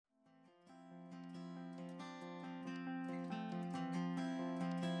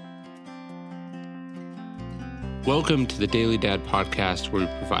Welcome to the Daily Dad Podcast, where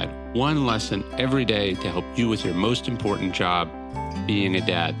we provide one lesson every day to help you with your most important job, being a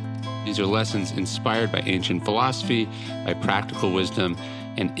dad. These are lessons inspired by ancient philosophy, by practical wisdom,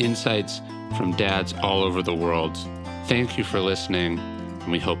 and insights from dads all over the world. Thank you for listening,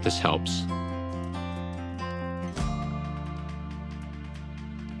 and we hope this helps.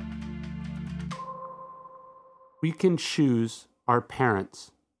 We can choose our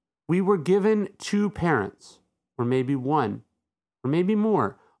parents. We were given two parents, or maybe one, or maybe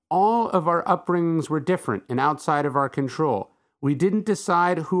more. All of our upbringings were different and outside of our control. We didn't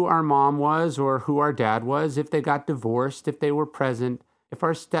decide who our mom was or who our dad was, if they got divorced, if they were present, if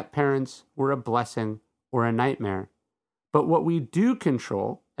our step-parents were a blessing or a nightmare. But what we do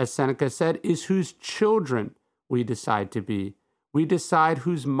control, as Seneca said, is whose children we decide to be. We decide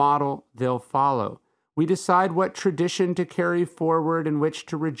whose model they'll follow. We decide what tradition to carry forward and which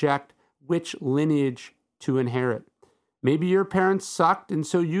to reject, which lineage to inherit. Maybe your parents sucked, and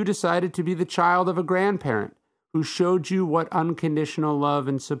so you decided to be the child of a grandparent who showed you what unconditional love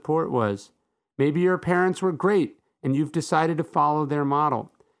and support was. Maybe your parents were great, and you've decided to follow their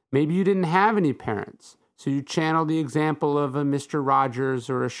model. Maybe you didn't have any parents, so you channeled the example of a Mr. Rogers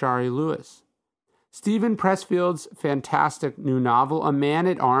or a Shari Lewis. Stephen Pressfield's fantastic new novel, A Man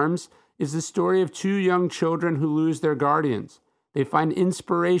at Arms, is the story of two young children who lose their guardians. They find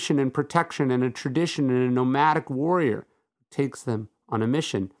inspiration and protection in a tradition and a nomadic warrior who takes them on a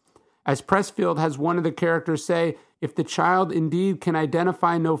mission. As Pressfield has one of the characters say, if the child indeed can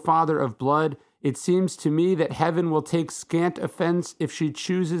identify no father of blood, it seems to me that heaven will take scant offense if she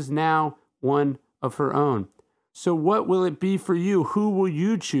chooses now one of her own. So what will it be for you? Who will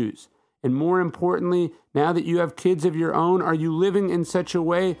you choose? And more importantly, now that you have kids of your own, are you living in such a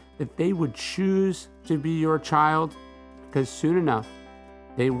way that they would choose to be your child? Because soon enough,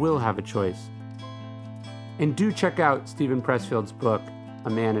 they will have a choice. And do check out Stephen Pressfield's book, A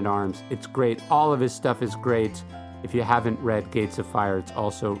Man at Arms. It's great. All of his stuff is great. If you haven't read Gates of Fire, it's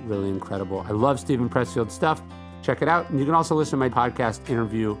also really incredible. I love Stephen Pressfield's stuff. Check it out. And you can also listen to my podcast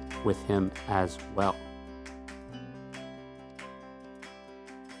interview with him as well.